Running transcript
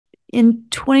In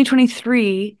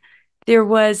 2023, there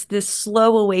was this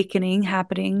slow awakening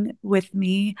happening with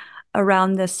me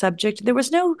around this subject. There was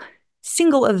no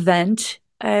single event,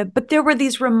 but there were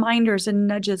these reminders and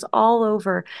nudges all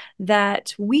over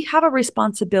that we have a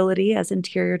responsibility as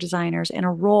interior designers and a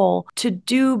role to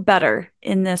do better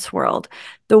in this world.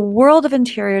 The world of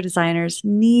interior designers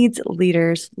needs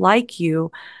leaders like you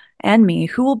and me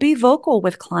who will be vocal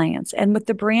with clients and with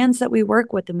the brands that we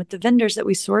work with and with the vendors that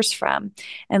we source from,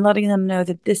 and letting them know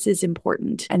that this is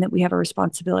important and that we have a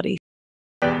responsibility.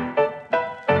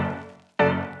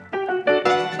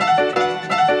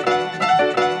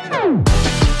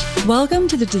 Welcome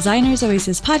to the Designer's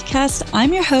Oasis podcast.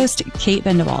 I'm your host, Kate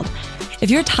Bendewald. If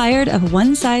you're tired of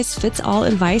one-size-fits-all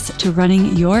advice to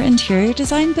running your interior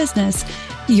design business,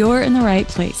 you're in the right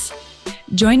place.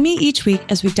 Join me each week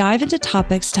as we dive into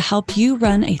topics to help you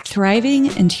run a thriving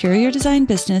interior design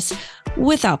business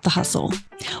without the hustle.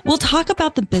 We'll talk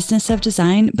about the business of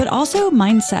design, but also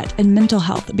mindset and mental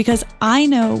health, because I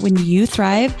know when you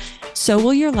thrive, so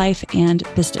will your life and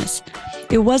business.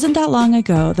 It wasn't that long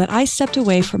ago that I stepped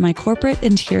away from my corporate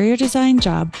interior design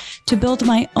job to build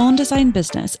my own design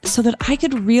business so that I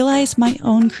could realize my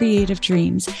own creative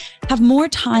dreams, have more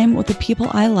time with the people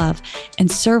I love,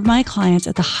 and serve my clients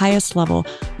at the highest level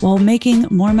while making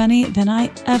more money than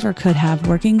I ever could have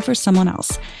working for someone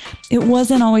else. It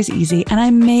wasn't always easy, and I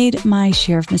made my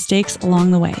share of mistakes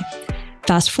along the way.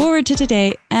 Fast forward to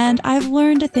today, and I've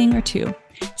learned a thing or two.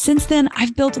 Since then,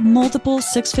 I've built multiple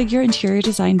six-figure interior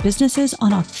design businesses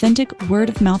on authentic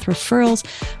word-of-mouth referrals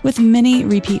with many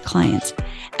repeat clients.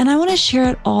 And I want to share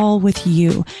it all with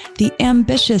you, the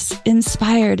ambitious,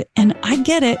 inspired, and I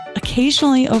get it,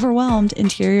 occasionally overwhelmed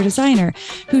interior designer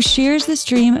who shares this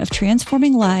dream of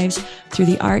transforming lives through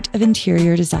the art of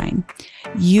interior design.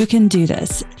 You can do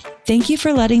this. Thank you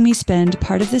for letting me spend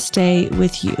part of this day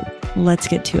with you. Let's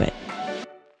get to it.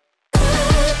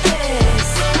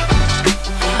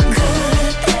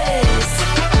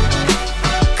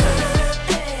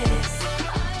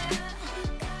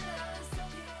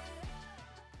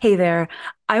 Hey there.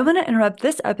 I want to interrupt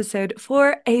this episode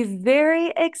for a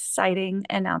very exciting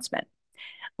announcement.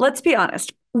 Let's be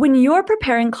honest. When you're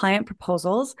preparing client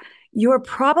proposals, you're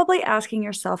probably asking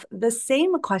yourself the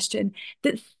same question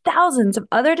that thousands of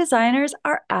other designers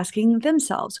are asking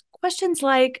themselves. Questions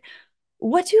like,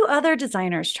 what do other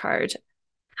designers charge?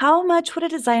 How much would a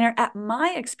designer at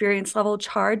my experience level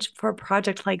charge for a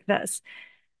project like this?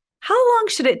 How long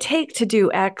should it take to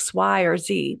do X, Y, or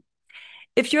Z?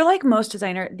 If you're like most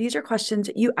designer, these are questions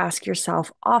you ask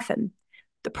yourself often.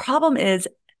 The problem is,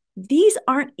 these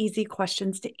aren't easy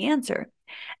questions to answer.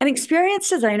 An experienced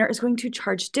designer is going to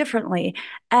charge differently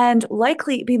and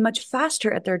likely be much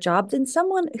faster at their job than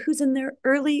someone who's in their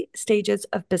early stages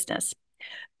of business.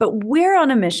 But we're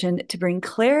on a mission to bring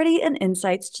clarity and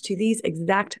insights to these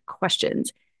exact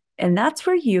questions, and that's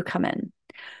where you come in.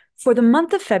 For the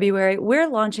month of February, we're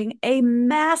launching a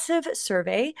massive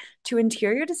survey to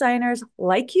interior designers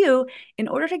like you in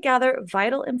order to gather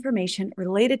vital information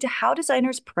related to how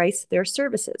designers price their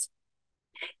services.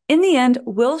 In the end,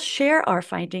 we'll share our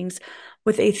findings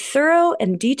with a thorough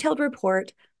and detailed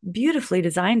report, beautifully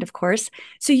designed, of course,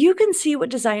 so you can see what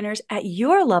designers at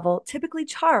your level typically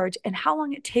charge and how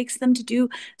long it takes them to do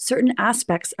certain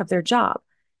aspects of their job.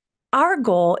 Our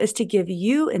goal is to give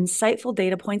you insightful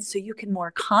data points so you can more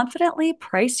confidently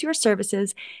price your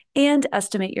services and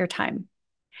estimate your time.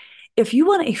 If you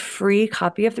want a free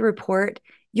copy of the report,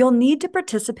 you'll need to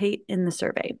participate in the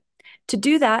survey. To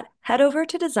do that, head over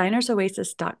to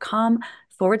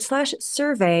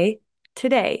designersoasis.com/survey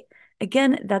today.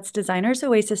 Again, that's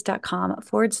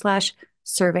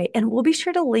designersoasis.com/survey. And we'll be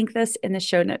sure to link this in the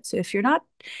show notes. So if you're not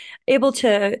able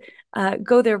to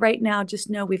go there right now, just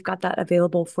know we've got that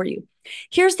available for you.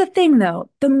 Here's the thing, though.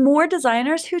 The more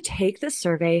designers who take the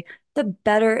survey, the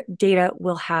better data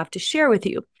we'll have to share with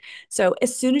you. So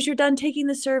as soon as you're done taking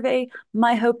the survey,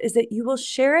 my hope is that you will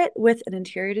share it with an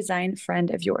interior design friend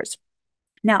of yours.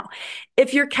 Now,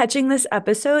 if you're catching this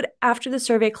episode after the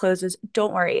survey closes,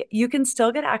 don't worry. You can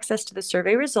still get access to the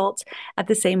survey results at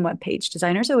the same webpage,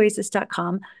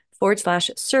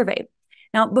 designersoasis.com/survey.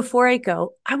 Now, before I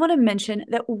go, I want to mention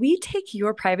that we take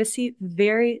your privacy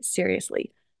very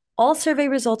seriously. All survey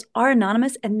results are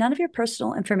anonymous and none of your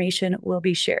personal information will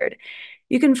be shared.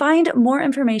 You can find more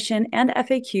information and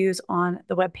FAQs on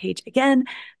the webpage. Again,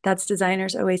 that's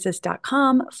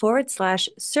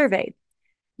designersoasis.com/survey.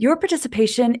 Your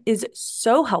participation is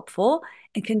so helpful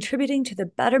in contributing to the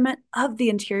betterment of the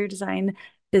interior design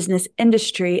business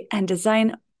industry and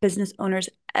design business owners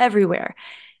everywhere.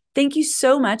 Thank you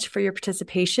so much for your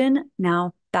participation.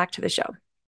 Now, back to the show.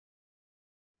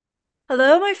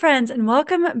 Hello, my friends, and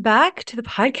welcome back to the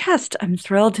podcast. I'm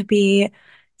thrilled to be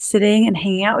sitting and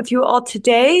hanging out with you all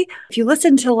today. If you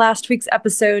listened to last week's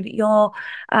episode,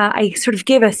 I sort of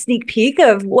gave a sneak peek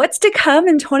of what's to come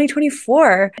in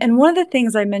 2024. And one of the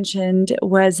things I mentioned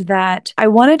was that I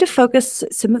wanted to focus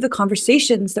some of the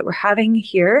conversations that we're having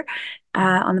here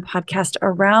on the podcast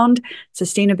around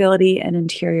sustainability and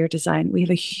interior design. We have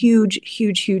a huge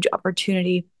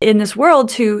opportunity in this world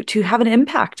to have an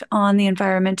impact on the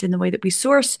environment in the way that we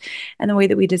source and the way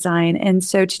that we design. And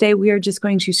so today we are just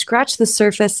going to scratch the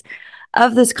surface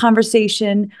of this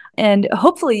conversation, and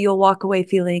hopefully you'll walk away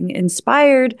feeling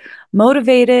inspired,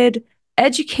 motivated,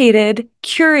 educated,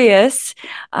 curious,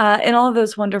 and all of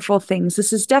those wonderful things.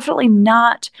 This is definitely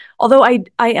not, although I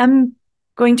am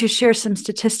going to share some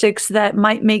statistics that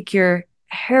might make your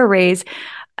hair raise.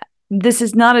 This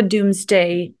is not a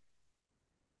doomsday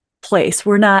place.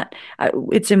 We're not,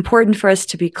 it's important for us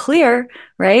to be clear,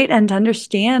 right? And to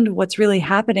understand what's really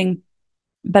happening.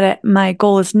 But my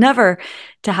goal is never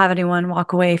to have anyone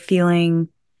walk away feeling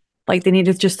like they need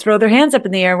to just throw their hands up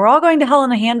in the air. We're all going to hell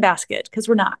in a handbasket, because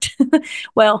we're not.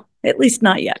 Well, at least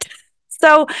not yet.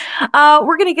 So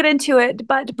we're going to get into it.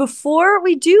 But before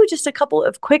we do, just a couple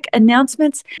of quick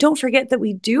announcements. Don't forget that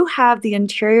we do have the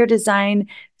interior design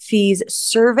fees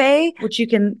survey, which you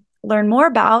can learn more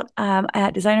about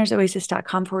at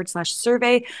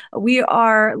designersoasis.com/survey. We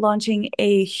are launching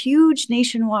a huge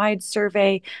nationwide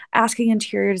survey asking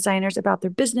interior designers about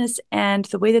their business and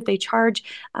the way that they charge.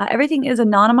 Everything is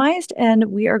anonymized, and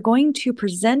we are going to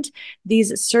present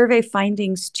these survey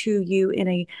findings to you in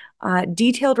a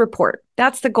detailed report.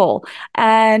 That's the goal.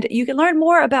 And you can learn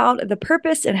more about the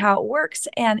purpose and how it works.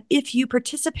 And if you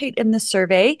participate in the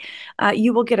survey,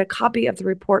 you will get a copy of the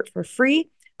report for free.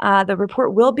 The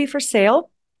report will be for sale.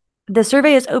 The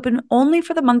survey is open only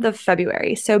for the month of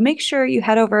February. So make sure you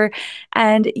head over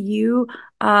and you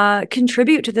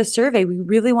contribute to the survey. We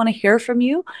really want to hear from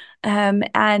you.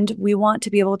 And we want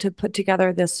to be able to put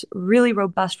together this really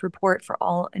robust report for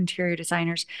all interior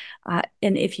designers.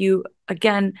 And if you,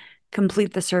 again,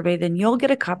 complete the survey, then you'll get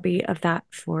a copy of that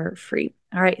for free.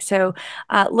 All right, so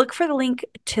look for the link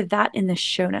to that in the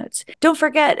show notes. Don't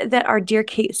forget that our Dear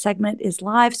Kate segment is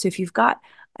live. So if you've got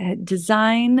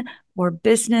design or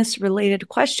business related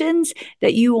questions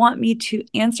that you want me to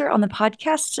answer on the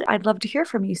podcast, I'd love to hear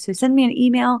from you. So send me an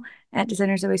email at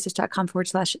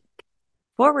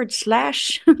designersoasis.com/forward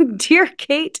slash Dear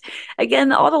Kate.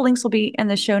 Again, all the links will be in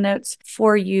the show notes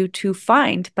for you to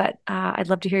find, but I'd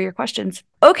love to hear your questions.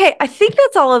 Okay, I think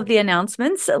that's all of the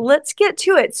announcements. Let's get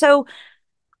to it. So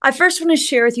I first want to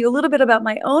share with you a little bit about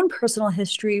my own personal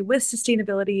history with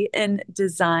sustainability and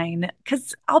design,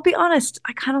 because I'll be honest,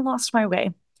 I kind of lost my way.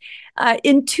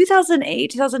 In 2008,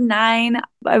 2009,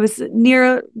 I was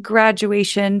near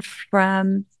graduation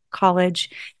from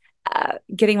college,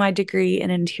 getting my degree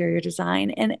in interior design.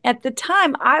 And at the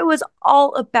time, I was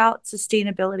all about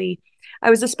sustainability. I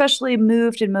was especially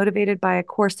moved and motivated by a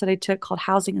course that I took called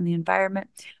Housing and the Environment,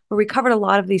 where we covered a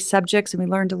lot of these subjects and we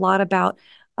learned a lot about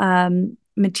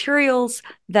materials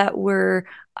that were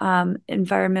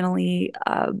environmentally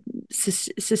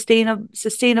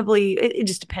sustainably, it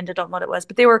just depended on what it was,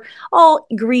 but they were all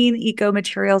green eco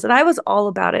materials, and I was all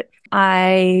about it.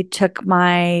 I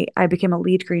became a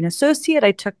lead green associate.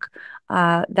 I took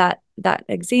that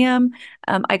exam.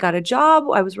 I got a job.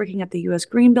 I was working at the U.S.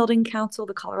 Green Building Council,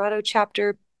 the Colorado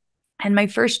chapter. And my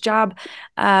first job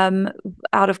out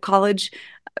of college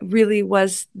really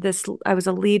was this. I was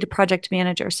a lead project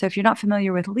manager. So if you're not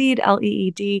familiar with LEED,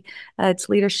 LEED, it's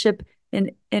leadership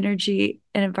in energy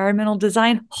and environmental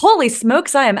design. Holy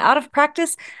smokes, I am out of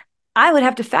practice. I would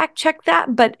have to fact check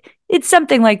that, but it's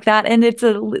something like that. And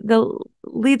the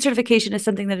LEED certification is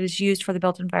something that is used for the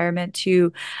built environment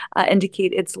to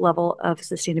indicate its level of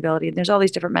sustainability. And there's all these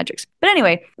different metrics. But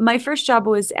anyway, my first job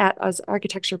was as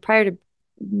architecture prior to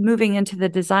moving into the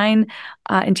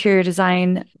interior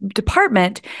design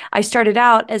department. I started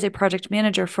out as a project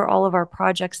manager for all of our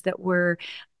projects that were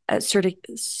searching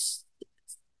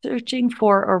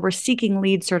for or were seeking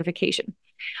LEED certification.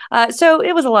 So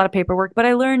it was a lot of paperwork, but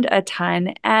I learned a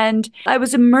ton, and I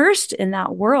was immersed in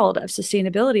that world of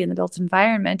sustainability in the built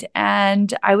environment,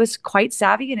 and I was quite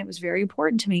savvy, and it was very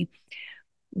important to me.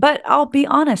 But I'll be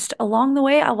honest, along the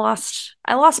way, I lost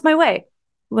my way.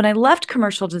 When I left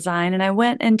commercial design and I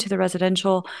went into the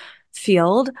residential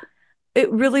field,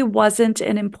 it really wasn't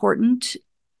an important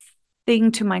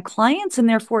thing to my clients, and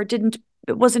therefore it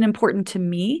wasn't important to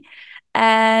me.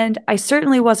 And I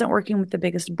certainly wasn't working with the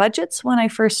biggest budgets when I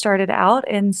first started out.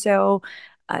 And so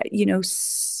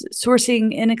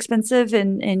sourcing inexpensive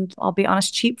and I'll be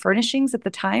honest, cheap furnishings at the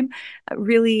time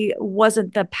really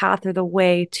wasn't the path or the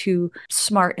way to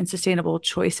smart and sustainable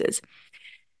choices.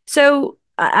 So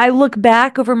I look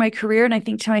back over my career and I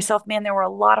think to myself, man, there were a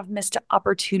lot of missed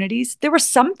opportunities. There were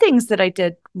some things that I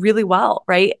did really well,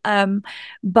 right?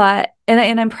 But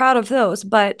and I'm proud of those,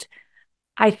 but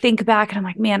I think back and I'm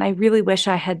like, man, I really wish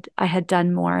I had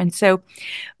done more. And so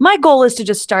my goal is to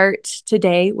just start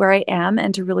today where I am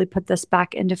and to really put this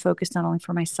back into focus, not only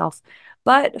for myself,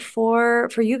 but for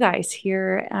you guys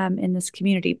here in this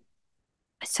community.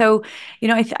 So,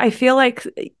 I feel like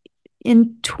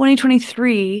in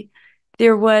 2023,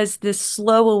 there was this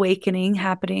slow awakening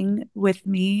happening with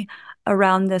me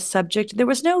around this subject. There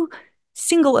was no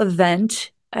single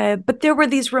event, but there were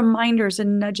these reminders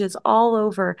and nudges all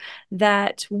over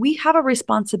that we have a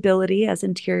responsibility as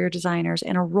interior designers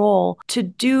and a role to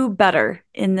do better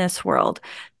in this world.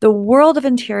 The world of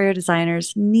interior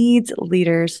designers needs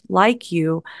leaders like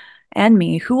you and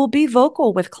me who will be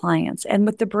vocal with clients and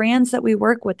with the brands that we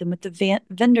work with and with the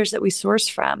vendors that we source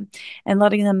from, and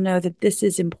letting them know that this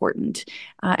is important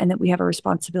and that we have a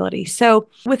responsibility. So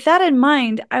with that in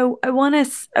mind, I want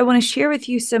to share with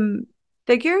you some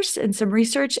figures and some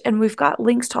research, and we've got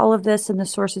links to all of this in the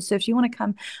sources. So if you want to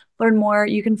come learn more,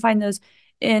 you can find those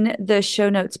in the show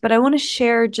notes. But I want to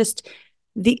share just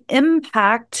the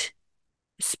impact,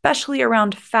 especially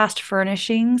around fast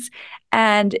furnishings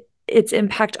and its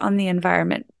impact on the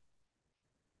environment.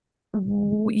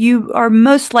 You are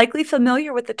most likely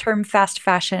familiar with the term fast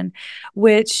fashion,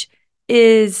 which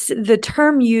is the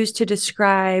term used to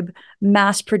describe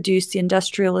mass produced the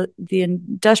industrial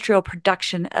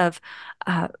production of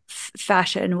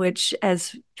fashion, which,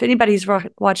 as if anybody's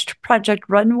watched Project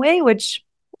Runway, which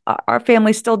our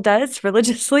family still does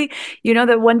religiously, you know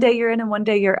that one day you're in and one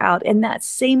day you're out. And that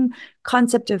same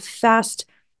concept of fast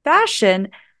fashion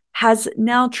has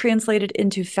now translated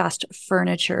into fast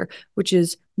furniture, which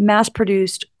is mass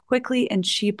produced, quickly and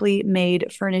cheaply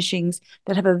made furnishings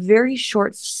that have a very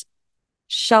short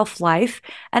shelf life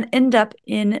and end up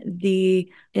in the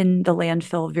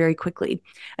landfill very quickly.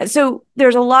 So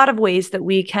there's a lot of ways that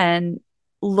we can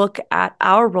look at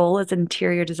our role as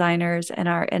interior designers and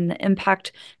the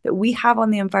impact that we have on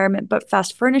the environment, but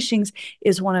fast furnishings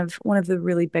is one of the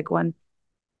really big ones.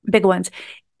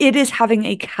 It is having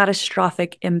a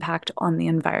catastrophic impact on the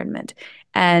environment.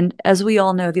 And as we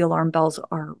all know, the alarm bells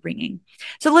are ringing.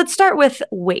 So let's start with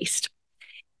waste.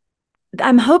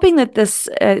 I'm hoping that this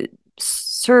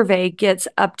survey gets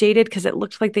updated because it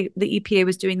looks like the EPA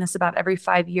was doing this about every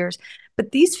 5 years.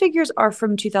 But these figures are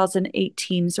from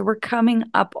 2018. So we're coming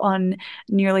up on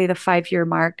nearly the 5-year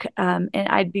mark. And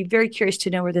I'd be very curious to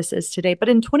know where this is today. But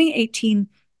in 2018,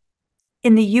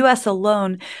 in the US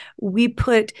alone, we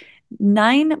put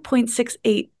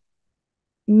 9.68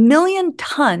 million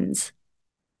tons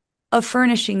of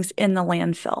furnishings in the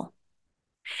landfill.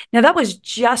 Now, that was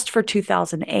just for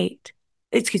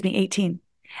 18.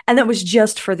 And that was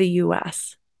just for the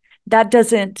US. That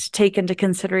doesn't take into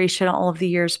consideration all of the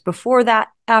years before that,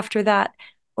 after that,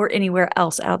 or anywhere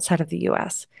else outside of the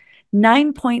US.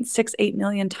 9.68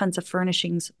 million tons of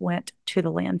furnishings went to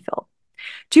the landfill.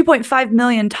 2.5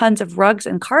 million tons of rugs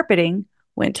and carpeting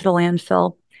went to the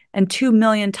landfill, and 2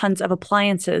 million tons of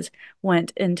appliances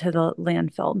went into the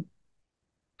landfill.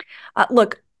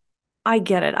 Look, I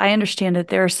get it. I understand that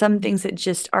there are some things that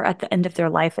just are at the end of their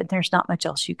life and there's not much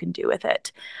else you can do with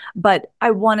it. But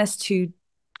I want us to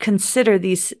consider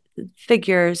these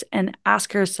figures and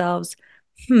ask ourselves,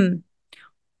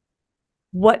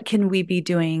 what can we be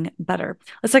doing better?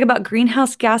 Let's talk about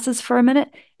greenhouse gases for a minute.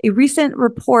 A recent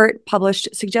report published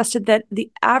suggested that the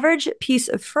average piece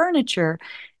of furniture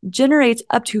generates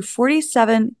up to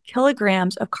 47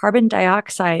 kilograms of carbon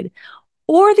dioxide,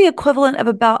 or the equivalent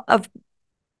of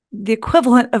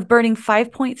burning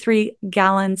 5.3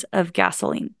 gallons of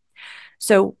gasoline.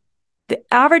 So the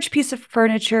average piece of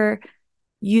furniture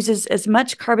generates as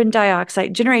much carbon dioxide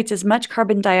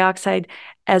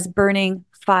as burning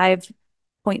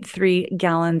 5.3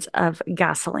 gallons of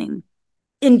gasoline.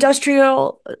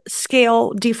 Industrial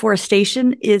scale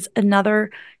deforestation is another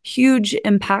huge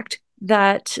impact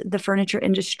that the furniture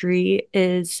industry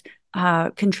is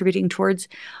contributing towards.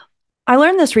 I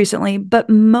learned this recently, but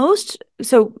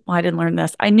I didn't learn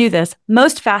this. I knew this.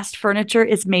 Most fast furniture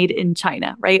is made in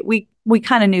China, right? We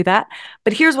kind of knew that.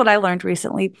 But here's what I learned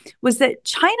recently was that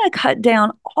China cut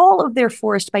down all of their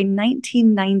forest by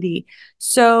 1990.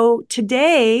 So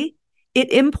today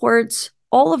it imports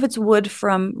all of its wood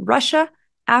from Russia,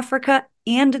 Africa,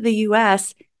 and the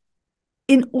US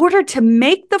in order to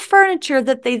make the furniture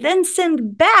that they then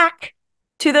send back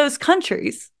to those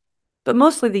countries. but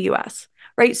mostly the US,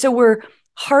 right? So we're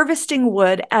harvesting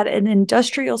wood at an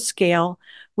industrial scale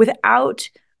without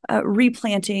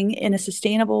replanting in a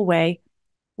sustainable way.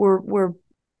 We're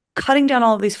cutting down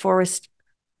all of these forests,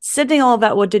 sending all of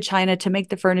that wood to China to make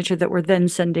the furniture that we're then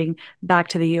sending back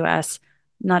to the US,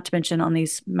 not to mention on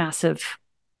these massive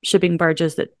shipping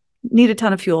barges that need a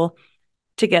ton of fuel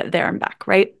to get there and back,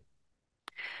 right?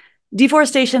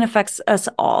 Deforestation affects us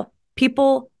all.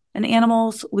 People and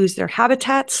animals lose their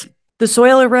habitats. The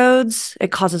soil erodes,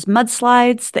 it causes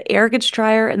mudslides, the air gets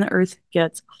drier, and the earth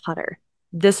gets hotter.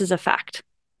 This is a fact.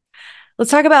 Let's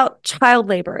talk about child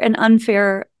labor and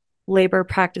unfair labor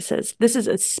practices. This is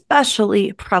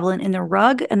especially prevalent in the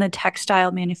rug and the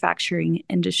textile manufacturing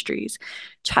industries.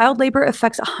 Child labor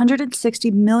affects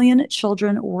 160 million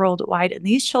children worldwide, and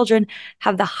these children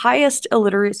have the highest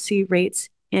illiteracy rates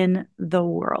in the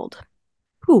world.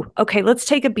 Whew, okay, let's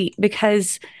take a beat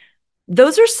because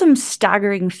those are some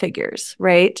staggering figures,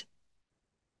 right?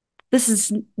 This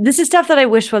is stuff that I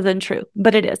wish wasn't true,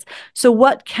 but it is. So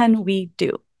what can we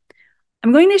do?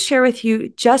 I'm going to share with you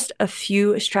just a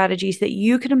few strategies that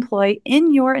you can employ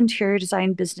in your interior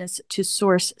design business to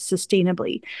source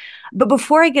sustainably. But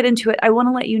before I get into it, I want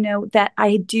to let you know that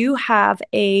I do have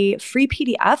a free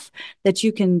PDF that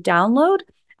you can download.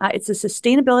 It's a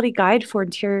sustainability guide for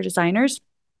interior designers.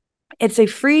 It's a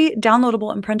free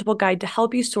downloadable and printable guide to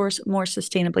help you source more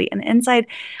sustainably. And inside,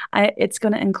 it's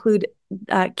going to include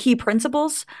key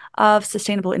principles of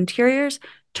sustainable interiors,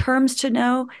 terms to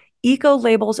know, eco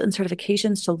labels and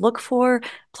certifications to look for.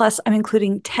 Plus, I'm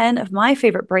including 10 of my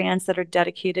favorite brands that are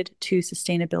dedicated to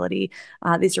sustainability.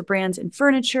 These are brands in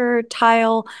furniture,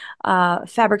 tile,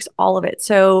 fabrics, all of it.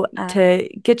 So to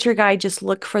get your guide, just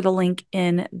look for the link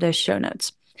in the show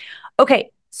notes.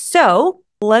 Okay, so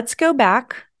let's go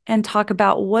back and talk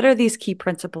about what are these key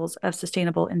principles of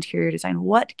sustainable interior design?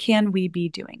 What can we be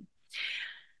doing?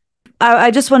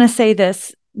 I just want to say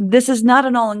this. This is not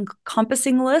an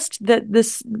all-encompassing list that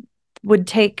this would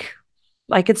take.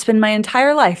 I could spend my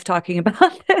entire life talking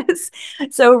about this.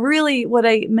 So really what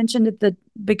I mentioned at the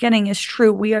beginning is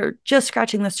true. We are just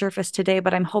scratching the surface today,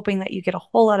 but I'm hoping that you get a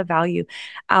whole lot of value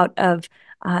out of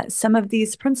some of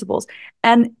these principles.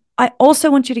 And I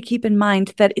also want you to keep in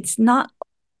mind that it's not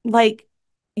like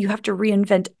you have to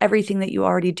reinvent everything that you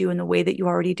already do in the way that you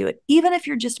already do it, even if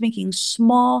you're just making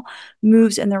small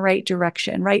moves in the right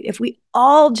direction, right? If we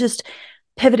all just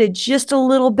pivoted just a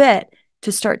little bit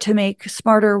to start to make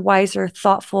smarter, wiser,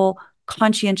 thoughtful,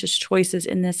 conscientious choices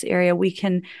in this area, we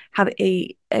can have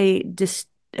a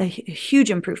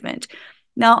huge improvement.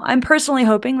 Now, I'm personally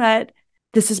hoping that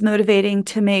this is motivating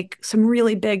to make some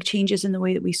really big changes in the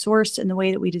way that we source and the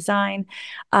way that we design.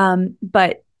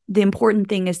 But the important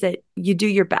thing is that you do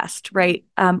your best, right?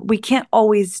 We can't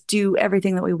always do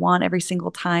everything that we want every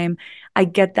single time. I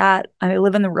get that. I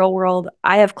live in the real world.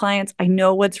 I have clients. I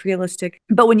know what's realistic.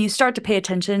 But when you start to pay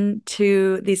attention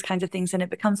to these kinds of things, then it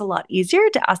becomes a lot easier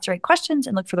to ask the right questions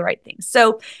and look for the right things.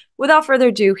 So without further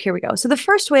ado, here we go. So the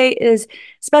first way is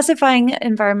specifying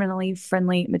environmentally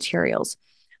friendly materials.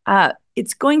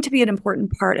 It's going to be an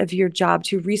important part of your job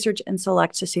to research and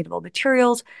select sustainable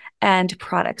materials and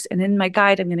products. And in my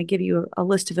guide, I'm going to give you a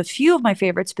list of a few of my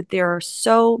favorites, but there are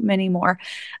so many more.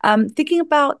 Thinking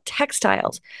about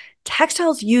textiles.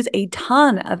 Textiles use a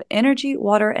ton of energy,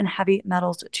 water, and heavy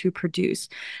metals to produce,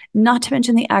 not to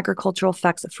mention the agricultural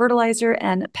effects of fertilizer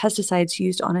and pesticides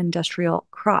used on industrial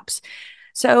crops.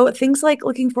 So things like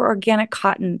looking for organic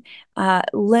cotton,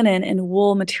 linen, and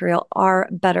wool material are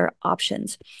better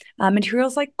options.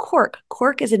 Materials like cork.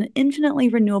 Cork is an infinitely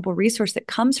renewable resource that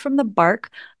comes from the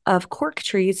bark of cork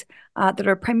trees that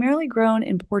are primarily grown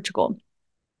in Portugal.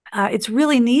 It's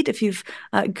really neat if you've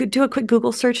do a quick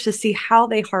Google search to see how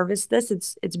they harvest this.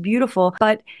 It's beautiful,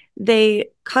 but they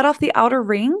cut off the outer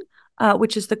ring,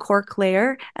 which is the cork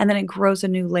layer, and then it grows a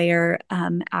new layer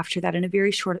after that in a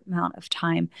very short amount of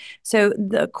time. So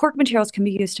the cork materials can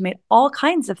be used to make all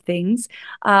kinds of things.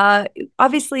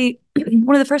 Obviously,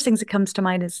 one of the first things that comes to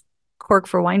mind is cork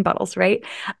for wine bottles, right?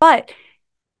 But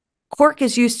cork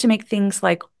is used to make things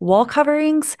like wall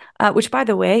coverings, which, by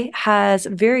the way, has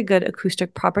very good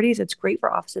acoustic properties. It's great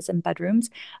for offices and bedrooms,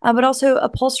 but also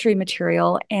upholstery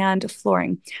material and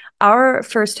flooring. Our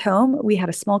first home, we had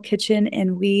a small kitchen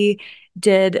and we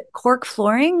did cork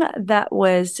flooring that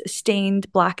was stained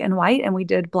black and white, and we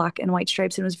did black and white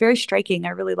stripes. And it was very striking. I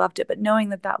really loved it. But knowing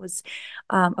that that was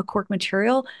a cork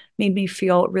material made me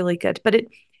feel really good. But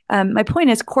my point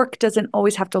is, cork doesn't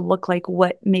always have to look like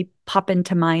what may pop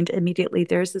into mind immediately.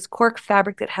 There's this cork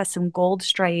fabric that has some gold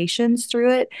striations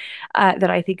through it that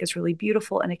I think is really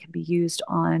beautiful, and it can be used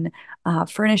on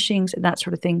furnishings and that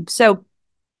sort of thing. So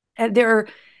there are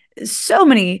So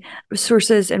many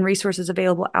sources and resources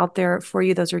available out there for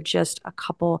you. Those are just a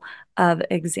couple of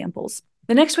examples.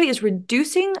 The next way is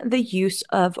reducing the use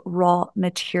of raw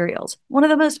materials. One of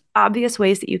the most obvious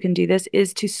ways that you can do this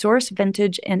is to source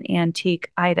vintage and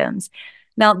antique items.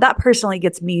 Now, that personally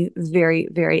gets me very,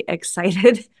 very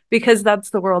excited because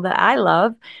that's the world that I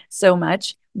love so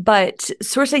much. But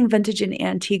sourcing vintage and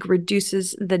antique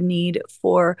reduces the need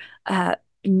for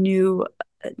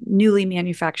newly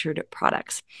manufactured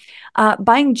products.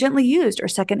 Buying gently used or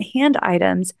secondhand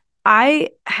items. I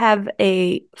have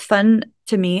a fun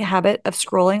to me habit of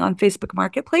scrolling on Facebook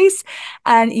Marketplace,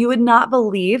 and you would not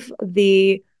believe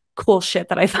the cool shit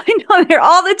that I find on there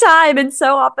all the time. And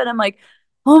so often I'm like,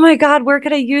 oh my God, where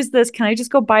could I use this? Can I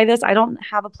just go buy this? I don't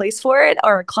have a place for it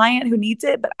or a client who needs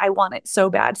it, but I want it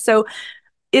so bad. So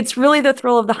it's really the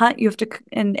thrill of the hunt. You have to,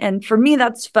 and for me,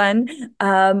 that's fun.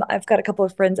 I've got a couple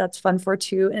of friends that's fun for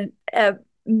too, and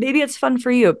maybe it's fun for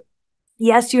you.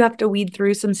 Yes, you have to weed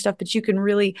through some stuff, but you can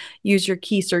really use your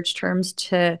key search terms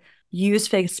to use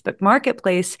Facebook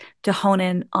Marketplace to hone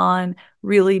in on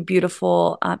really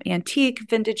beautiful antique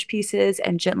vintage pieces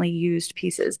and gently used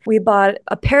pieces. We bought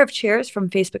a pair of chairs from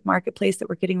Facebook Marketplace that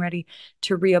we're getting ready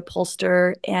to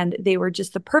reupholster, and they were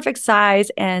just the perfect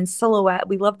size and silhouette.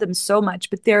 We love them so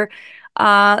much, but they're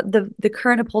the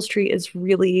current upholstery is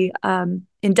really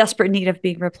in desperate need of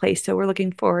being replaced. So we're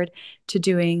looking forward to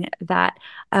doing that.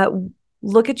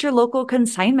 Look at your local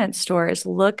consignment stores.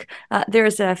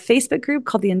 There's a Facebook group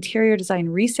called the Interior Design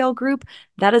Resale Group.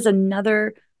 That is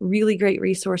another really great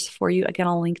resource for you. Again,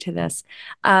 I'll link to this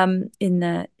in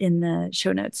the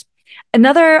show notes.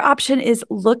 Another option is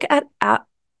look at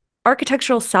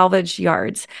architectural salvage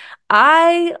yards.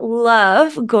 I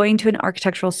love going to an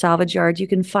architectural salvage yard. You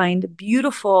can find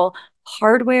beautiful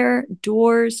hardware,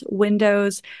 doors,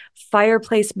 windows,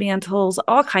 fireplace mantles,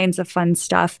 all kinds of fun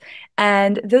stuff.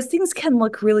 And those things can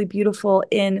look really beautiful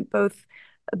in both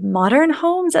modern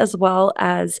homes as well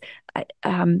as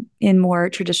in more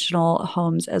traditional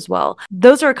homes as well.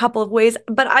 Those are a couple of ways,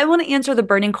 but I want to answer the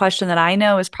burning question that I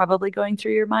know is probably going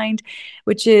through your mind,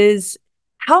 which is,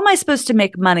 how am I supposed to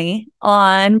make money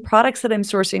on products that I'm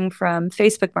sourcing from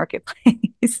Facebook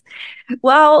Marketplace?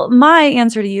 Well, my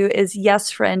answer to you is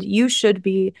yes, friend. You should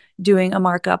be doing a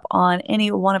markup on any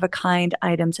one of a kind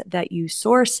items that you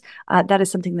source. That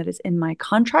is something that is in my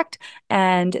contract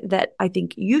and that I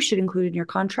think you should include in your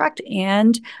contract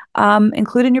and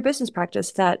include in your business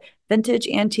practice, that vintage,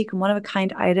 antique, and one of a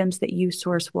kind items that you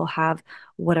source will have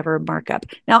whatever markup.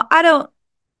 Now,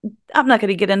 I'm not going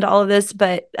to get into all of this,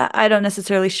 but I don't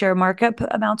necessarily share markup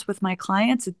amounts with my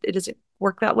clients. It doesn't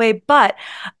work that way, but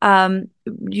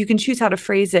you can choose how to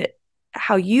phrase it,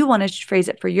 how you want to phrase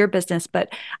it for your business.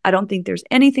 But I don't think there's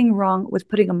anything wrong with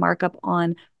putting a markup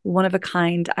on one of a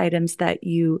kind items that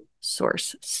you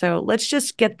source. So let's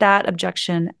just get that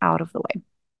objection out of the way.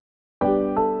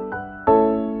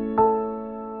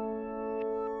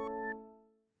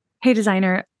 Hey,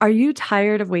 designer, are you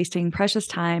tired of wasting precious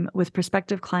time with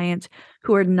prospective clients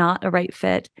who are not a right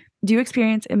fit? Do you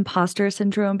experience imposter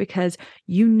syndrome because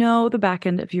you know the back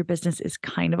end of your business is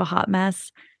kind of a hot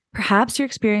mess? Perhaps you're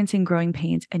experiencing growing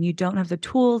pains and you don't have the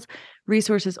tools,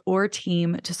 resources, or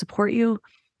team to support you.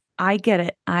 I get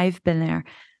it. I've been there.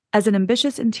 As an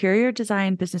ambitious interior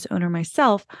design business owner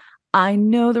myself, I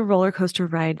know the roller coaster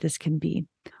ride this can be.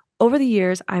 Over the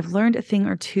years, I've learned a thing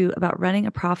or two about running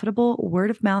a profitable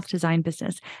word of mouth design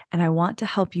business, and I want to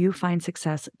help you find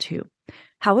success too.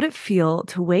 How would it feel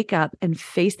to wake up and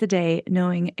face the day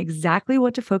knowing exactly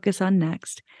what to focus on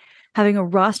next, having a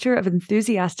roster of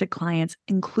enthusiastic clients,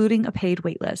 including a paid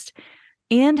waitlist,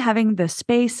 and having the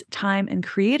space, time, and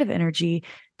creative energy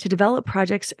to develop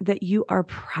projects that you are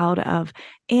proud of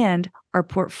and are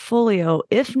portfolio,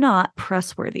 if not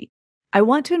press worthy? I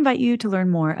want to invite you to learn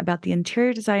more about the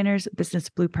Interior Designer's Business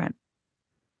Blueprint,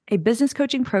 a business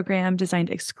coaching program designed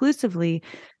exclusively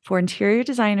for interior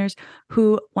designers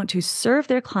who want to serve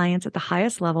their clients at the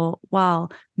highest level while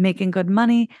making good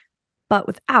money, but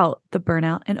without the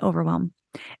burnout and overwhelm.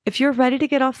 If you're ready to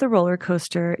get off the roller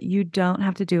coaster, you don't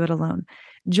have to do it alone.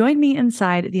 Join me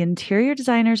inside the Interior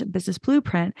Designer's Business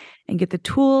Blueprint and get the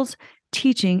tools,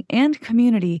 teaching, and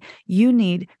community you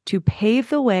need to pave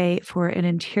the way for an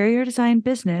interior design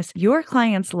business your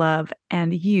clients love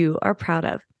and you are proud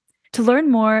of. To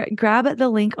learn more, grab the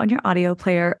link on your audio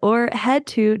player or head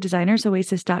to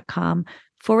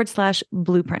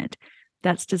designersoasis.com/blueprint.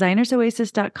 That's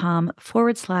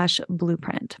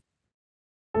designersoasis.com/blueprint.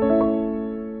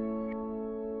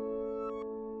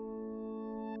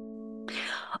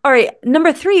 All right,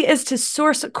 number 3 is to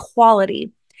source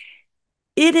quality.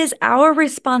 It is our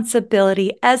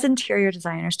responsibility as interior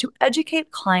designers to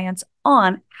educate clients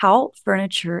on how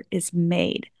furniture is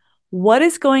made, what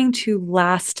is going to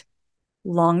last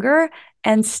longer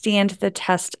and stand the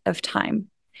test of time.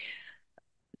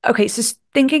 Okay, so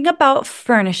thinking about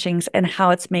furnishings and how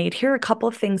it's made, here are a couple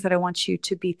of things that I want you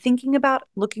to be thinking about,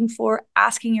 looking for,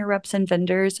 asking your reps and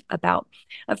vendors about.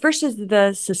 First is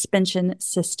the suspension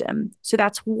system. So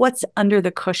that's what's under the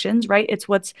cushions, right? It's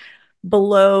what's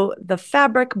below the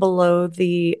fabric, below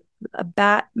the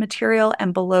batt material,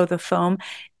 and below the foam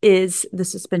is the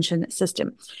suspension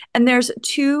system. And there are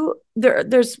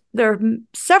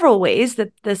several ways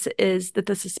that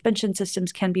the suspension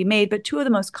systems can be made, but two of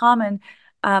the most common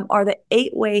are the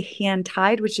 8-way hand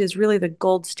tied, which is really the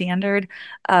gold standard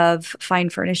of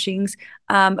fine furnishings,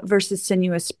 versus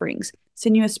sinuous springs.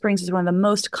 Sinuous springs is one of the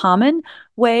most common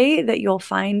way that you'll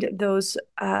find those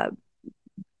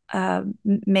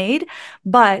made,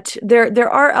 but there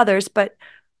are others. But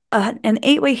an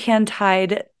 8-way hand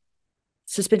tied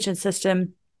suspension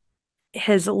system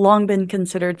has long been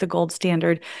considered the gold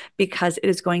standard because it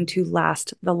is going to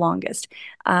last the longest.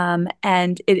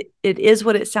 And it is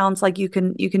what it sounds like. You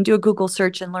can do a Google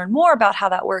search and learn more about how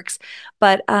that works,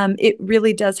 but it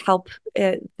really does help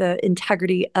the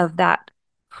integrity of that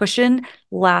cushion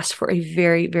last for a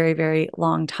very, very, very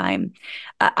long time.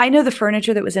 I know the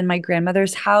furniture that was in my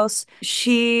grandmother's house.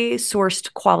 She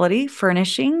sourced quality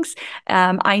furnishings.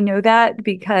 I know that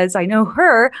because I know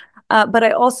her. But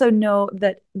I also know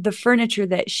that the furniture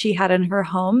that she had in her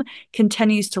home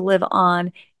continues to live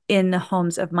on in the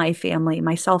homes of my family,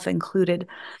 myself included.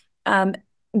 Um,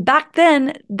 Back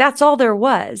then, that's all there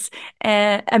was.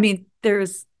 And I mean,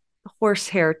 there's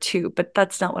horsehair too, but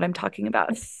that's not what I'm talking about.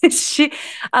 But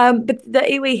the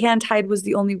 8-way hand tied was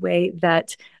the only way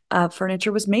that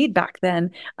furniture was made back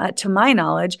then, to my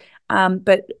knowledge.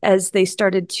 But as they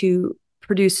started to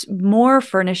produce more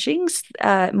furnishings,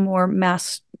 more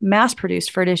mass produced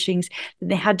furnishings,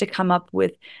 they had to come up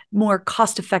with more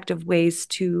cost effective ways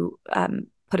to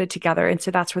put it together. And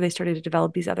so that's where they started to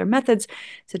develop these other methods,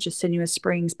 such as sinuous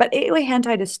springs. But 8-way hand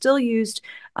tied is still used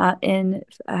in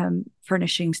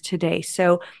furnishings today.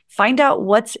 So find out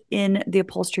what's in the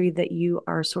upholstery that you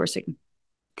are sourcing.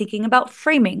 Thinking about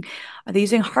framing. Are they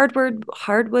using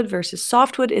hardwood versus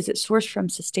softwood? Is it sourced from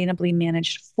sustainably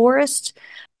managed forests?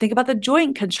 Think about the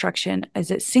joint construction. Is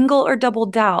it single or double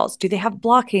dowels? Do they have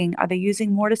blocking? Are they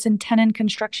using mortise and tenon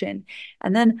construction?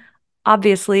 And then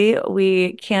obviously,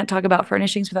 we can't talk about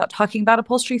furnishings without talking about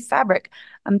upholstery fabric.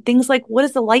 Things like, what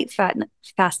is the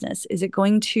fastness? Is it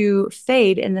going to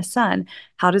fade in the sun?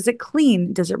 How does it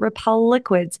clean? Does it repel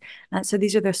liquids? So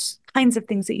these are the kinds of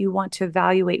things that you want to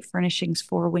evaluate furnishings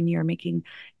for when you're making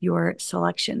your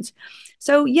selections.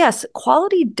 So yes,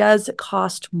 quality does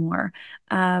cost more.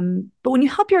 But when you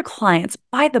help your clients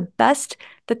buy the best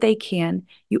that they can,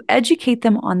 you educate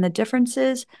them on the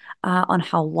differences, on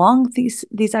how long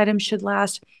these items should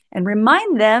last, and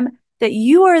remind them that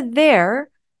you're their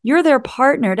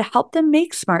partner to help them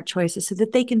make smart choices so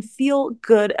that they can feel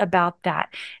good about that,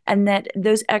 and that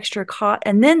those extra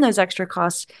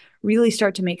costs really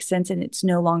start to make sense, and it's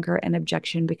no longer an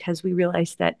objection because we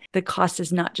realize that the cost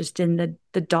is not just in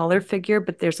the dollar figure,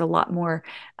 but there's a lot more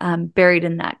buried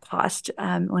in that cost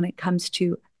when it comes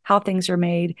to how things are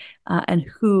made and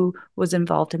who was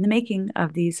involved in the making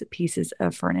of these pieces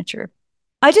of furniture.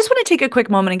 I just want to take a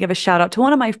quick moment and give a shout out to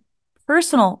one of my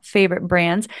personal favorite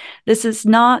brands. This is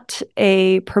not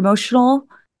a promotional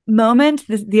moment.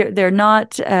 They're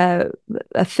not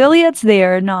affiliates. They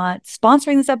are not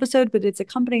sponsoring this episode, but it's a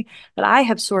company that I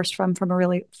have sourced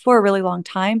for a really long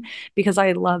time because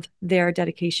I love their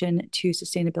dedication to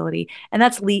sustainability. And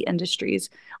that's Lee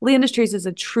Industries. Lee Industries is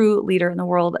a true leader in the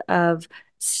world of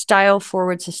style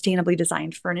forward, sustainably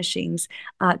designed furnishings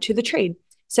to the trade.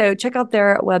 So check out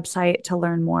their website to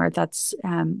learn more. That's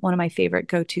one of my favorite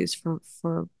go-tos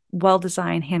for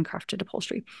well-designed, handcrafted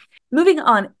upholstery. Moving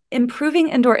on, improving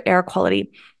indoor air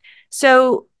quality.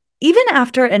 So even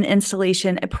after an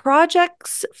installation, a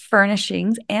project's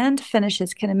furnishings and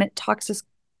finishes can emit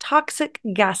toxic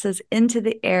gases into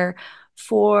the air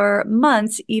for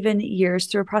months, even years,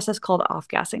 through a process called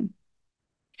off-gassing.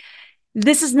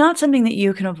 This is not something that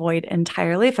you can avoid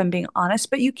entirely, if I'm being honest,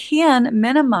 but you can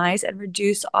minimize and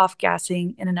reduce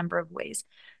off-gassing in a number of ways.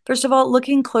 First of all,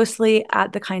 looking closely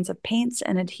at the kinds of paints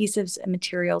and adhesives and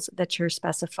materials that you're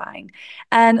specifying,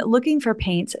 and looking for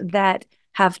paints that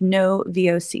have no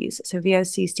VOCs. So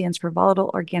VOC stands for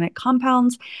volatile organic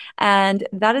compounds, and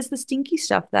that is the stinky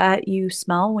stuff that you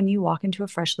smell when you walk into a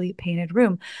freshly painted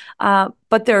room.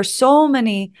 But there are so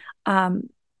many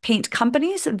paint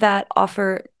companies that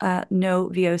offer no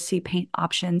VOC paint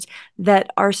options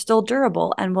that are still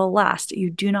durable and will last.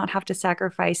 You do not have to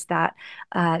sacrifice that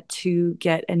to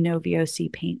get a no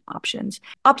VOC paint options.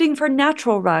 Opting for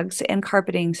natural rugs and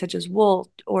carpeting, such as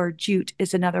wool or jute,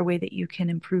 is another way that you can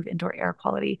improve indoor air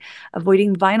quality.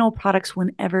 Avoiding vinyl products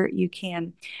whenever you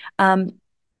can.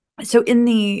 So in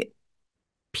the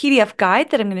PDF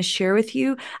guide that I'm going to share with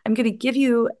you, I'm going to give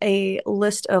you a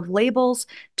list of labels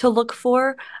to look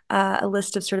for, a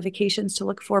list of certifications to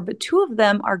look for, but two of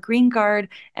them are Green Guard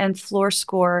and Floor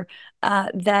Score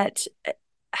that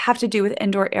have to do with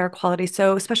indoor air quality.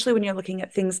 So especially when you're looking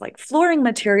at things like flooring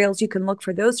materials, you can look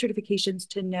for those certifications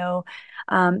to know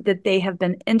that they have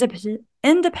been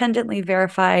independently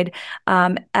verified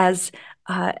as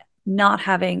not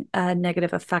having a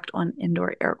negative effect on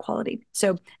indoor air quality.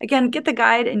 So again, get the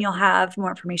guide and you'll have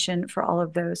more information for all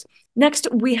of those. Next,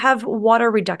 we have water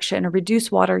reduction or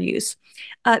reduce water use.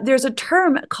 There's a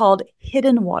term called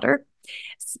hidden water,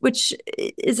 which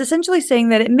is essentially saying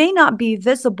that it may not be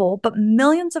visible, but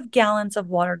millions of gallons of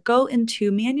water go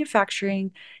into the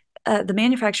manufacturing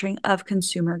of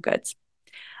consumer goods,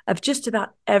 of just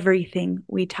about everything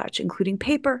we touch, including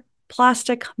paper,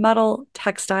 plastic, metal,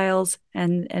 textiles,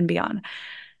 and beyond.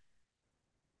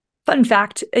 Fun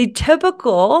fact, a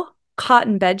typical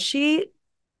cotton bed sheet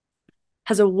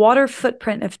has a water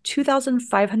footprint of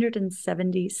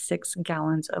 2,576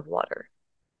 gallons of water.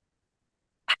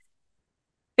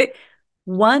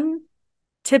 One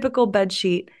typical bed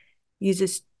sheet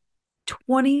uses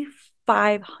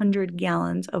 2,500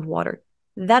 gallons of water.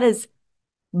 That is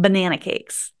banana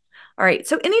cakes. All right,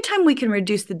 so anytime we can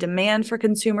reduce the demand for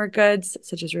consumer goods,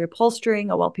 such as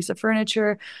reupholstering a well piece of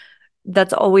furniture,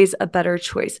 that's always a better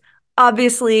choice.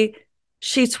 Obviously,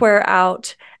 sheets wear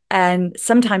out, and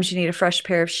sometimes you need a fresh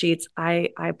pair of sheets. I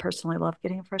personally love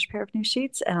getting a fresh pair of new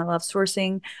sheets, and I love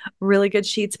sourcing really good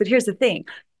sheets. But here's the thing.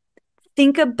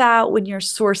 Think about when you're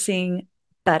sourcing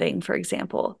bedding, for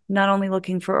example, not only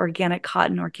looking for organic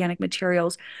cotton, organic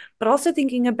materials, but also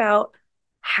thinking about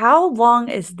how long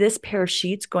is this pair of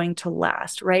sheets going to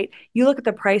last, right? You look at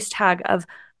the price tag of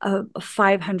a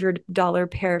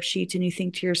 $500 pair of sheets and you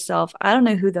think to yourself, I don't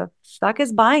know who the fuck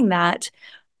is buying that,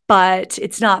 but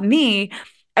it's not me.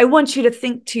 I want you to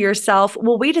think to yourself,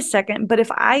 well, wait a second, but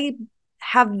if I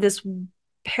have this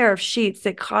pair of sheets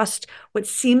that cost what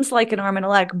seems like an arm and a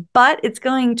leg, but it's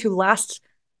going to last,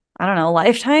 I don't know, a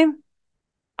lifetime,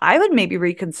 I would maybe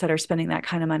reconsider spending that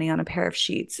kind of money on a pair of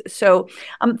sheets. So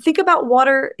think about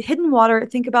water, hidden water,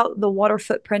 think about the water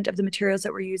footprint of the materials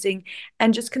that we're using,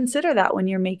 and just consider that when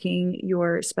you're making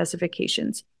your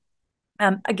specifications.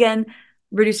 Again,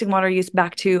 reducing water use,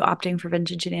 back to opting for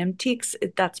vintage and antiques,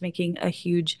 that's making a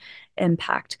huge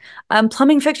impact.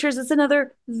 Plumbing fixtures is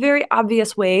another very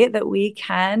obvious way that we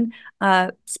can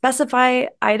specify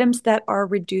items that are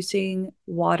reducing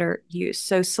water use.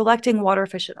 So selecting water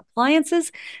efficient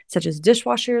appliances such as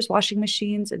dishwashers, washing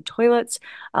machines, and toilets.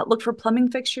 Look for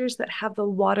plumbing fixtures that have the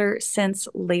water sense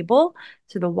label.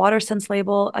 So the water sense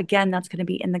label, again, that's going to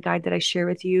be in the guide that I share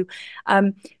with you.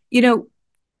 You know,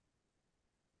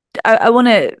 I want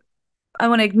to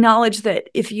acknowledge that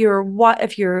if you're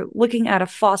looking at a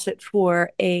faucet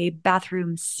for a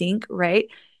bathroom sink, right,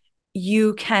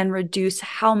 you can reduce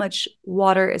how much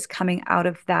water is coming out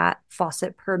of that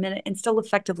faucet per minute and still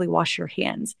effectively wash your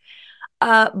hands.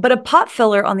 But a pot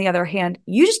filler, on the other hand,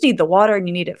 you just need the water and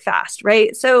you need it fast,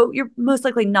 right? So you're most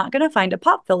likely not going to find a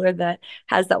pot filler that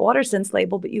has that water sense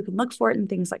label, but you can look for it in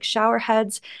things like shower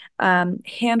heads,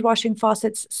 hand washing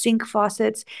faucets, sink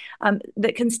faucets,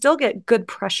 that can still get good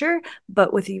pressure,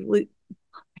 but with you,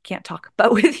 I can't talk,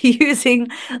 but with using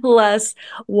less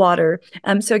water.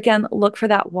 So again, look for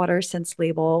that water sense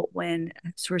label when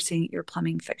sourcing your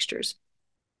plumbing fixtures.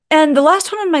 And the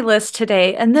last one on my list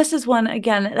today, and this is one,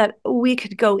 again, that we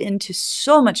could go into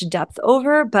so much depth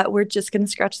over, but we're just going to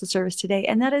scratch the surface today.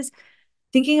 And that is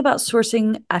thinking about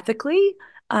sourcing ethically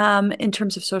in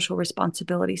terms of social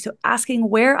responsibility. So asking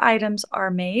where items are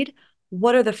made,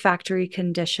 what are the factory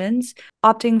conditions?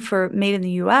 Opting for made in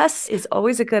the US is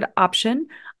always a good option.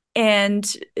 And,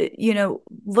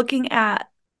 looking at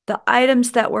the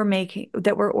items that we're making,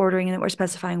 that we're ordering, and that we're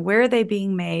specifying, where are they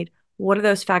being made? What are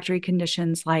those factory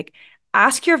conditions like?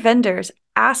 Ask your vendors,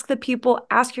 ask the people,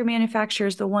 ask your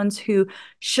manufacturers, the ones who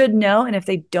should know. And if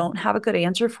they don't have a good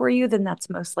answer for you, then that's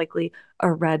most likely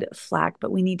a red flag.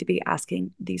 But we need to be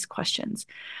asking these questions.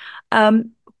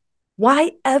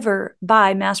 Why ever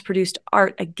buy mass-produced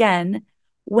art again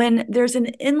when there's an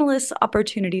endless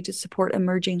opportunity to support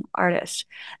emerging artists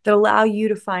that allow you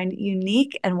to find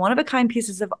unique and one-of-a-kind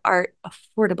pieces of art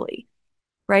affordably,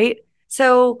 right?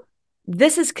 So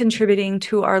This is contributing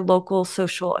to our local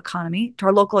social economy, to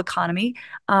our local economy.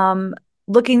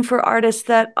 Looking for artists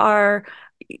that are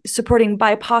supporting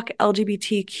BIPOC,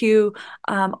 LGBTQ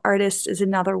artists is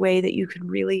another way that you can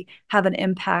really have an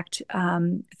impact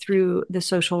through the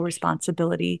social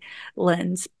responsibility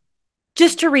lens.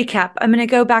 Just to recap, I'm going to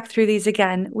go back through these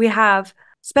again. We have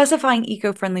specifying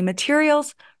eco-friendly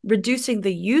materials, reducing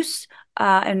the use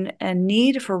and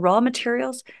need for raw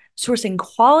materials, sourcing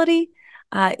quality,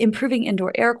 improving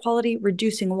indoor air quality,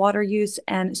 reducing water use,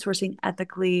 and sourcing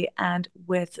ethically and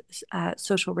with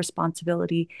social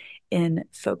responsibility in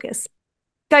focus.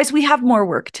 Guys, we have more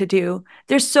work to do.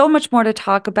 There's so much more to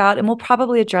talk about, and we'll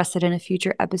probably address it in a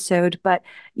future episode. But,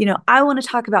 I want to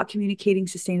talk about communicating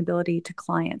sustainability to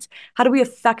clients. How do we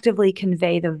effectively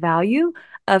convey the value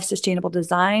of sustainable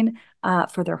design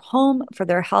for their home, for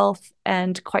their health,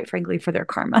 and quite frankly, for their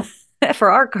karma, for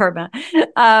our karma?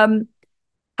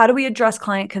 How do we address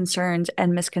client concerns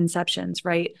and misconceptions,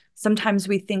 right? Sometimes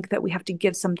we think that we have to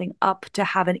give something up to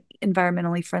have an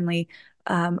environmentally friendly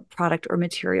product or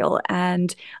material,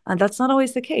 and that's not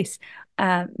always the case.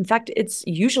 In fact, it's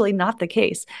usually not the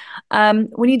case.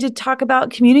 We need to talk about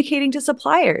communicating to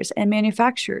suppliers and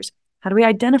manufacturers. How do we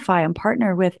identify and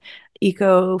partner with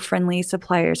eco-friendly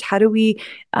suppliers? How do we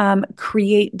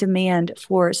create demand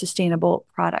for sustainable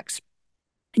products?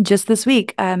 Just this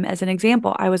week, as an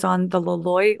example, I was on the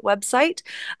Loloy website.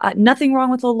 Nothing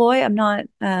wrong with Loloy. I'm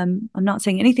not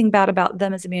saying anything bad about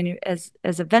them as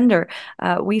a vendor.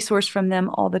 We source from them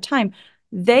all the time.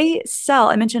 They sell.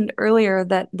 I mentioned earlier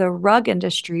that the rug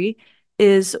industry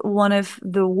is one of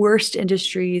the worst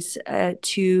industries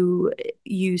to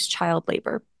use child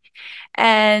labor.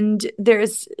 And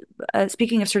there's,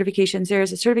 speaking of certifications,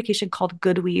 there's a certification called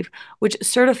Good Weave, which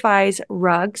certifies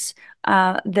rugs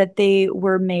that they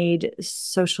were made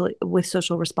socially with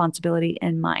social responsibility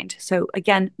in mind. So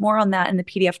again, more on that in the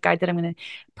PDF guide that I'm going to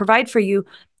provide for you.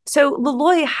 So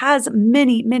Loloy has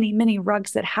many, many, many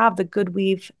rugs that have the Good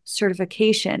Weave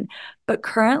certification, but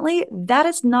currently that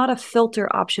is not a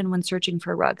filter option when searching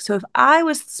for rugs. So if I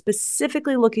was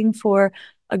specifically looking for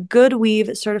a Good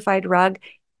Weave certified rug,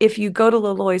 if you go to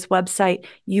Loloy's website,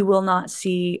 you will not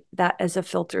see that as a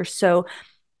filter. So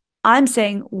I'm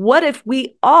saying, what if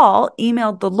we all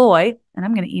emailed Loloy, and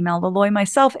I'm going to email Loloy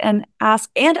myself and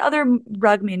ask, and other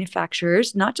rug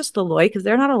manufacturers, not just Loloy, because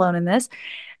they're not alone in this,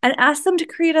 and ask them to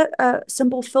create a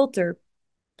simple filter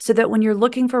so that when you're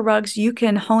looking for rugs, you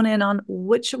can hone in on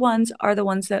which ones are the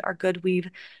ones that are Good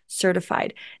Weave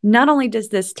certified. Not only does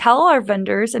this tell our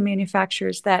vendors and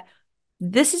manufacturers that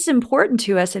this is important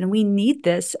to us and we need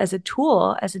this as a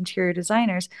tool as interior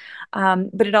designers,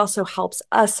 but it also helps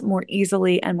us more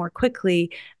easily and more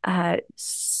quickly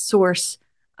source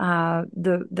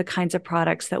the kinds of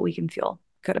products that we can feel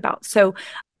good about. So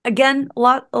again, a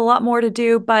lot more to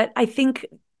do, but I think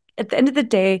at the end of the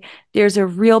day, there's a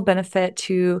real benefit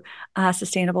to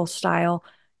sustainable style.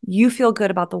 You feel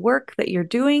good about the work that you're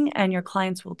doing, and your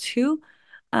clients will too.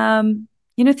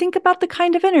 Think about the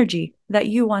kind of energy that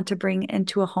you want to bring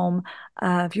into a home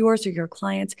of yours or your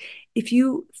clients. If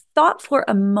you thought for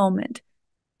a moment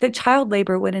that child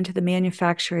labor went into the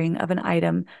manufacturing of an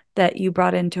item that you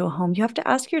brought into a home, you have to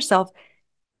ask yourself,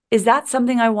 is that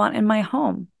something I want in my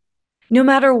home? No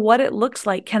matter what it looks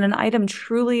like, can an item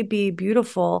truly be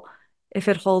beautiful if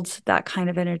it holds that kind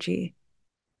of energy?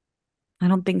 I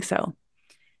don't think so.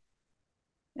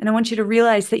 And I want you to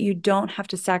realize that you don't have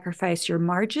to sacrifice your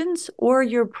margins or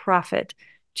your profit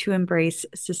to embrace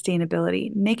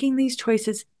sustainability. Making these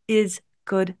choices is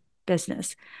good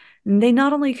business. And they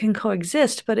not only can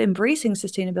coexist, but embracing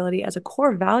sustainability as a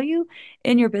core value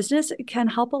in your business can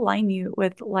help align you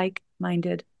with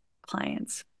like-minded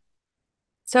clients.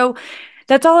 So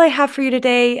that's all I have for you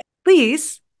today.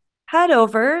 Please head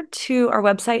over to our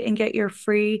website and get your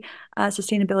free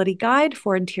sustainability guide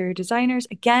for interior designers.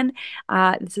 Again,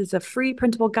 this is a free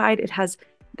printable guide. It has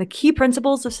the key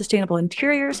principles of sustainable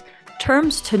interiors,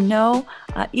 terms to know,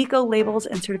 eco labels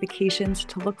and certifications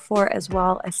to look for, as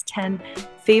well as 10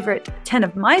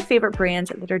 of my favorite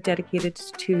brands that are dedicated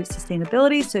to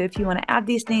sustainability. So if you want to add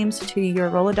these names to your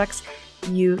Rolodex,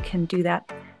 you can do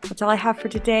that. That's all I have for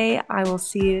today. I will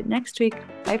see you next week.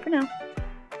 Bye for now.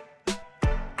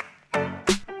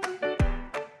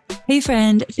 Hey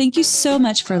friend, thank you so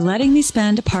much for letting me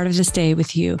spend a part of this day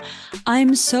with you.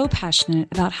 I'm so passionate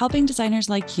about helping designers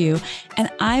like you, and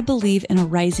I believe in a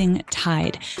rising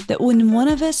tide, that when one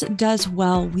of us does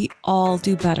well, we all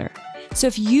do better. So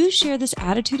if you share this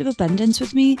attitude of abundance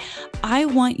with me, I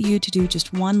want you to do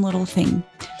just one little thing.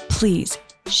 Please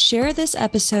share this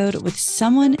episode with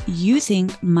someone you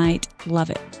think might love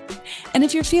it. And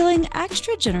if you're feeling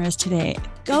extra generous today,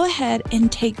 go ahead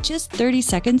and take just 30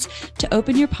 seconds to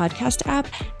open your podcast app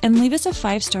and leave us a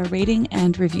 5-star rating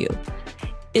and review.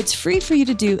 It's free for you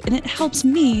to do, and it helps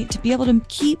me to be able to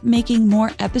keep making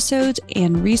more episodes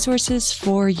and resources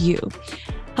for you.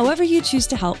 However you choose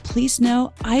to help, please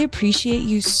know I appreciate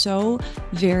you so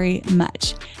very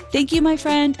much. Thank you, my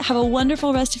friend. Have a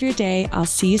wonderful rest of your day. I'll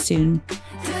see you soon.